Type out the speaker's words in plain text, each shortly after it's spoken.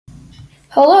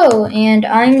Hello, and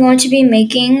I'm going to be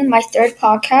making my third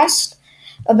podcast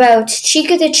about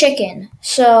Chica the chicken.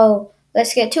 So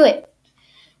let's get to it.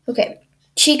 Okay,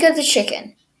 Chica the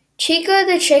chicken. Chica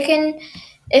the chicken,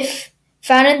 if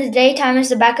found in the daytime, is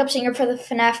the backup singer for the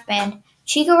fnaf band.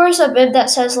 Chica wears a bib that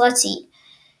says "Let's eat."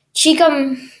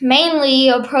 Chica mainly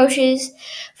approaches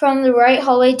from the right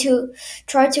hallway to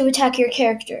try to attack your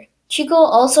character. Chica will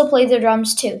also play the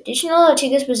drums too. Did you know that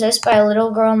Chica is possessed by a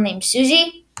little girl named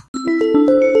Susie?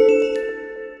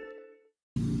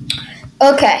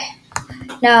 Okay,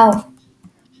 now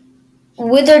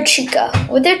Withered Chica.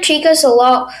 Withered Chica is a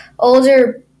lot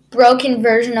older, broken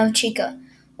version of Chica.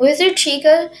 Withered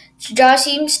Chica's jaw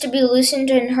seems to be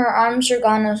loosened and her arms are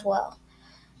gone as well.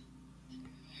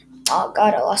 Oh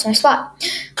god, I lost my spot.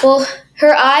 Well,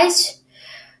 her eyes,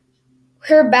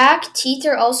 her back teeth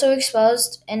are also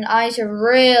exposed and eyes are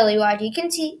really wide. You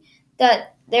can see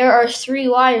that there are 3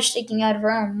 wires sticking out of her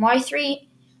arm. Why 3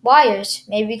 wires?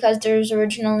 Maybe because there's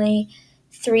originally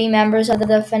 3 members of the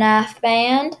fnaf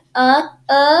band.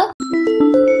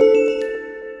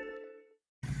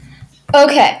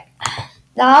 Okay,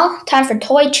 now time for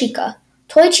Toy Chica.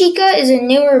 Toy Chica is a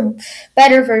newer,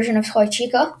 better version of Toy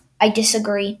Chica. I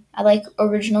disagree. I like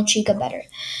original Chica better.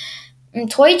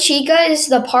 And Toy Chica is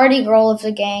the party girl of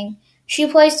the gang. She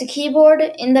plays the keyboard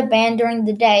in the band during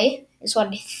the day, is what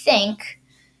I think.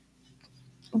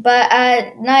 But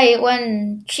at night,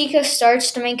 when Chica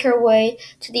starts to make her way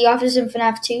to the office in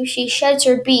FNAF 2, she sheds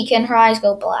her beak and her eyes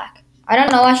go black. I don't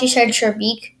know why she sheds her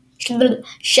beak.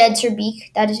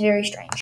 That is very strange.